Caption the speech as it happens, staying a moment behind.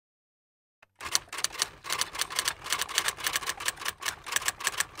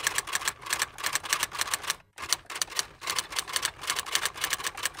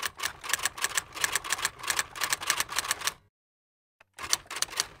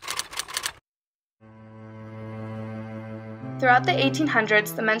Throughout the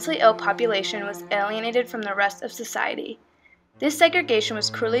 1800s, the mentally ill population was alienated from the rest of society. This segregation was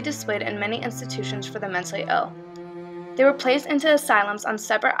cruelly displayed in many institutions for the mentally ill. They were placed into asylums on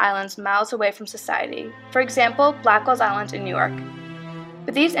separate islands miles away from society, for example, Blackwell's Island in New York.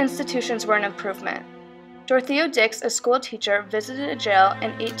 But these institutions were an improvement. Dorothea Dix, a school teacher, visited a jail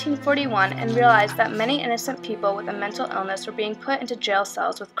in 1841 and realized that many innocent people with a mental illness were being put into jail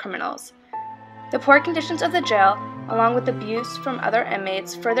cells with criminals. The poor conditions of the jail, along with abuse from other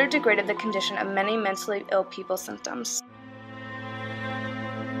inmates, further degraded the condition of many mentally ill people's symptoms.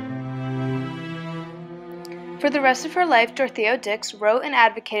 For the rest of her life, Dorothea Dix wrote and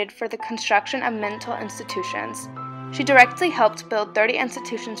advocated for the construction of mental institutions. She directly helped build 30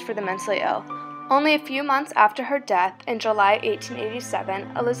 institutions for the mentally ill. Only a few months after her death, in July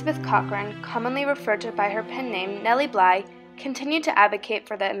 1887, Elizabeth Katherine, commonly referred to by her pen name Nellie Bly, continued to advocate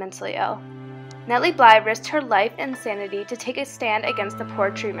for the mentally ill. Nellie Bly risked her life and sanity to take a stand against the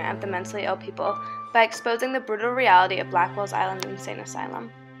poor treatment of the mentally ill people by exposing the brutal reality of Blackwell's Island Insane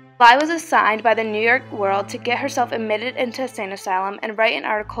Asylum. Bly was assigned by the New York World to get herself admitted into a insane asylum and write an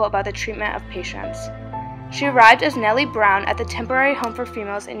article about the treatment of patients. She arrived as Nellie Brown at the Temporary Home for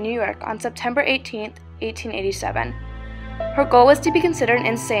Females in New York on September 18, 1887. Her goal was to be considered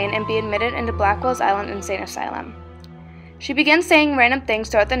insane and be admitted into Blackwell's Island Insane Asylum. She began saying random things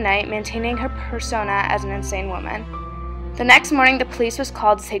throughout the night, maintaining her persona as an insane woman. The next morning, the police was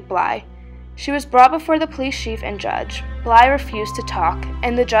called to take Bly. She was brought before the police chief and judge. Bly refused to talk,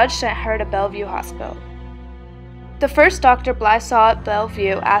 and the judge sent her to Bellevue Hospital. The first doctor Bly saw at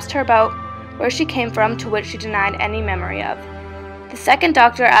Bellevue asked her about where she came from, to which she denied any memory of. The second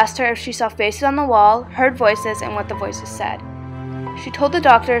doctor asked her if she saw faces on the wall, heard voices, and what the voices said. She told the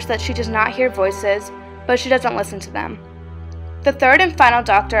doctors that she does not hear voices, but she doesn't listen to them. The third and final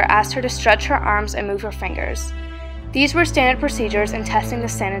doctor asked her to stretch her arms and move her fingers. These were standard procedures in testing the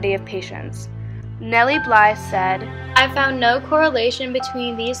sanity of patients. Nellie Bly said, "I found no correlation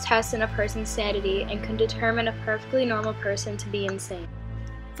between these tests and a person's sanity and could determine a perfectly normal person to be insane.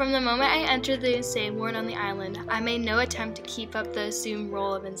 From the moment I entered the insane ward on the island, I made no attempt to keep up the assumed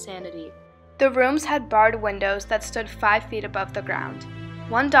role of insanity." The rooms had barred windows that stood 5 feet above the ground.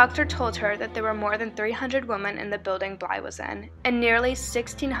 One doctor told her that there were more than 300 women in the building Bly was in, and nearly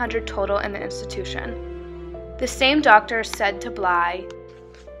 1,600 total in the institution. The same doctor said to Bly,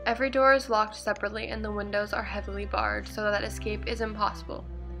 "Every door is locked separately and the windows are heavily barred so that escape is impossible.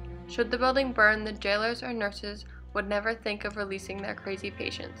 Should the building burn, the jailers or nurses would never think of releasing their crazy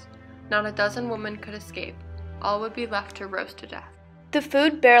patients. Not a dozen women could escape. All would be left to roast to death." The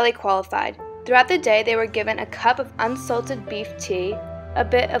food barely qualified. Throughout the day, they were given a cup of unsalted beef tea, a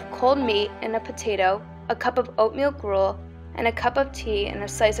bit of cold meat and a potato, a cup of oatmeal gruel, and a cup of tea and a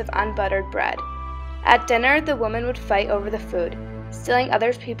slice of unbuttered bread. At dinner, the woman would fight over the food, stealing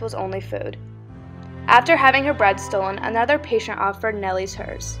other people's only food. After having her bread stolen, another patient offered Nellie's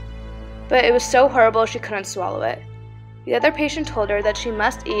hers. But it was so horrible she couldn't swallow it. The other patient told her that she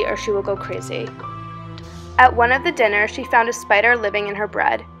must eat or she will go crazy. At one of the dinners, she found a spider living in her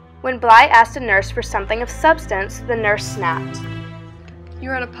bread. When Bly asked a nurse for something of substance, the nurse snapped,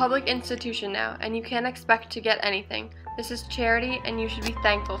 "You're at a public institution now, and you can't expect to get anything. This is charity, and you should be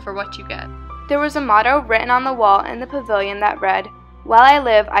thankful for what you get." There was a motto written on the wall in the pavilion that read, "While I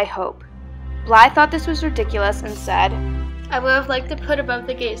live, I hope." Bly thought this was ridiculous and said, "I would have liked to put above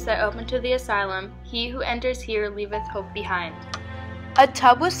the gates that open to the asylum, 'He who enters here leaveth hope behind.'" A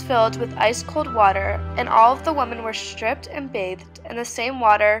tub was filled with ice-cold water, and all of the women were stripped and bathed in the same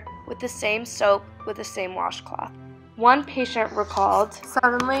water with the same soap with the same washcloth. One patient recalled,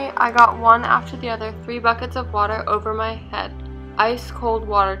 "Suddenly, I got one after the other 3 buckets of water over my head, ice-cold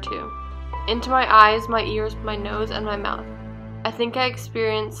water too, into my eyes, my ears, my nose, and my mouth. I think I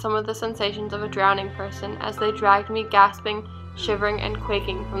experienced some of the sensations of a drowning person as they dragged me gasping, shivering, and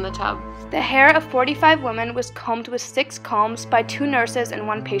quaking from the tub." The hair of 45 women was combed with 6 combs by 2 nurses and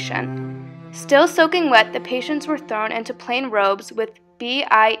 1 patient. Still soaking wet, the patients were thrown into plain robes with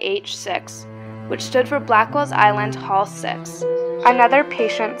BIH6, which stood for Blackwell's Island Hall 6. Another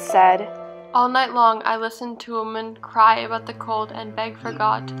patient said, "All night long I listened to a woman cry about the cold and beg for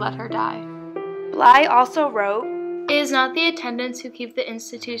God to let her die." Bly also wrote, "It is not the attendants who keep the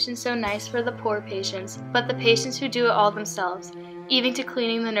institution so nice for the poor patients, but the patients who do it all themselves, even to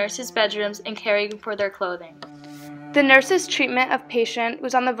cleaning the nurses' bedrooms and caring for their clothing." The nurse's treatment of patient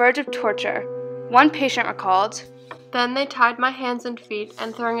was on the verge of torture. One patient recalled, "Then they tied my hands and feet,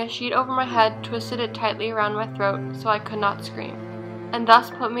 and throwing a sheet over my head, twisted it tightly around my throat so I could not scream, and thus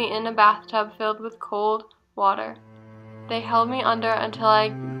put me in a bathtub filled with cold water. They held me under until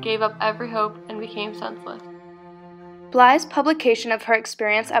I gave up every hope and became senseless." Bly's publication of her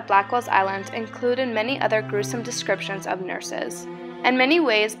experience at Blackwell's Island included many other gruesome descriptions of nurses. In many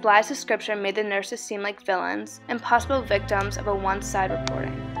ways, Bly's description made the nurses seem like villains and possible victims of a one-side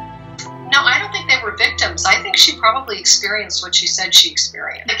reporting. No, I don't think they were victims. I think she probably experienced what she said she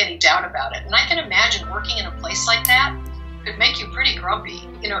experienced. I don't think any doubt about it. And I can imagine working in a place like that could make you pretty grumpy.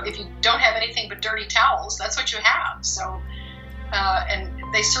 You know, if you don't have anything but dirty towels, that's what you have. So, and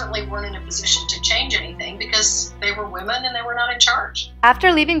they certainly weren't in a position to change anything because they were women and they were not in charge.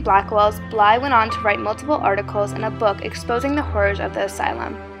 After leaving Blackwell's, Bly went on to write multiple articles and a book exposing the horrors of the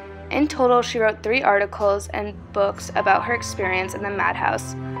asylum. In total, she wrote 3 articles and books about her experience in the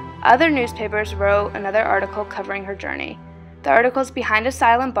Madhouse. Other newspapers wrote another article covering her journey. The articles Behind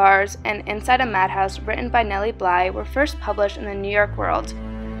Asylum Bars and Inside a Madhouse, written by Nellie Bly, were first published in the New York World.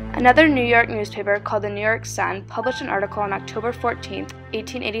 Another New York newspaper called the New York Sun published an article on October 14,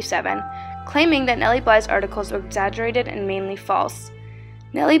 1887, claiming that Nellie Bly's articles were exaggerated and mainly false.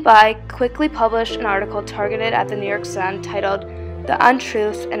 Nellie Bly quickly published an article targeted at the New York Sun titled "The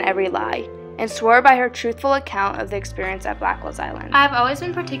Untruth in Every Lie," and swore by her truthful account of the experience at Blackwell's Island. I have always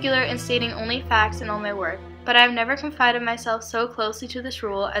been particular in stating only facts in all my work, but I have never confided myself so closely to this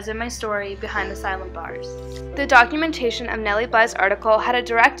rule as in my story, Behind Asylum Bars. The documentation of Nellie Bly's article had a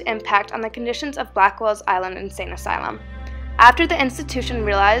direct impact on the conditions of Blackwell's Island Insane Asylum. After the institution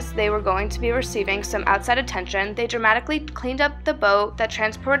realized they were going to be receiving some outside attention, they dramatically cleaned up the boat that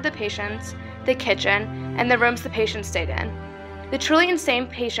transported the patients, the kitchen, and the rooms the patients stayed in. The truly insane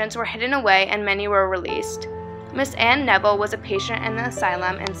patients were hidden away and many were released. Miss Ann Neville was a patient in the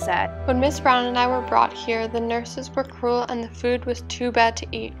asylum and said, "When Miss Brown and I were brought here, the nurses were cruel and the food was too bad to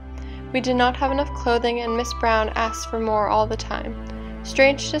eat. We did not have enough clothing and Miss Brown asked for more all the time.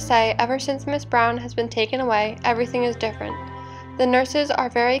 Strange to say, ever since Miss Brown has been taken away, everything is different. The nurses are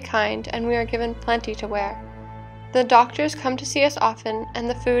very kind and we are given plenty to wear. The doctors come to see us often and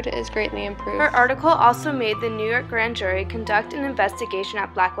the food is greatly improved." Her article also made the New York grand jury conduct an investigation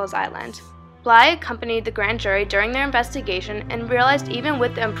at Blackwell's Island. Bly accompanied the grand jury during their investigation and realized even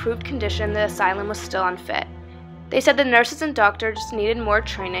with the improved condition, the asylum was still unfit. They said the nurses and doctors needed more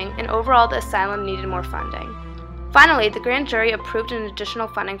training and overall the asylum needed more funding. Finally, the grand jury approved an additional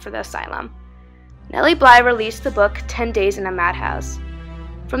funding for the asylum. Nellie Bly released the book 10 Days in a Madhouse.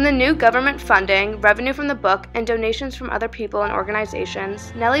 From the new government funding, revenue from the book, and donations from other people and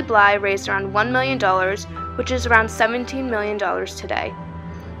organizations, Nellie Bly raised around $1 million, which is around $17 million today.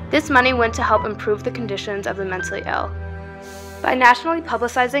 This money went to help improve the conditions of the mentally ill. By nationally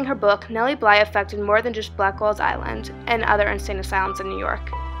publicizing her book, Nellie Bly affected more than just Blackwell's Island and other insane asylums in New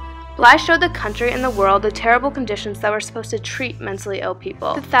York. Bly showed the country and the world the terrible conditions that were supposed to treat mentally ill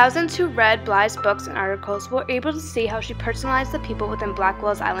people. The thousands who read Bly's books and articles were able to see how she personalized the people within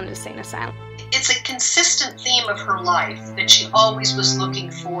Blackwell's Island Insane Asylum. It's a consistent theme of her life that she always was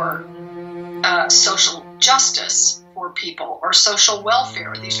looking for social justice for people or social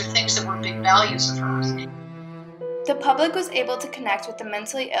welfare. These are things that were big values of hers. The public was able to connect with the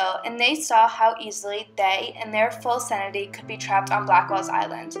mentally ill, and they saw how easily they, in their full sanity, could be trapped on Blackwell's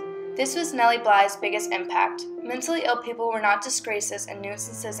Island. This was Nellie Bly's biggest impact. Mentally ill people were not disgraces and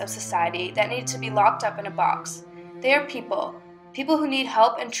nuisances of society that needed to be locked up in a box. They are people who need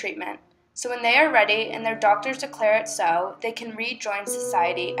help and treatment. So when they are ready and their doctors declare it so, they can rejoin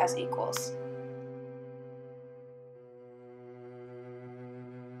society as equals.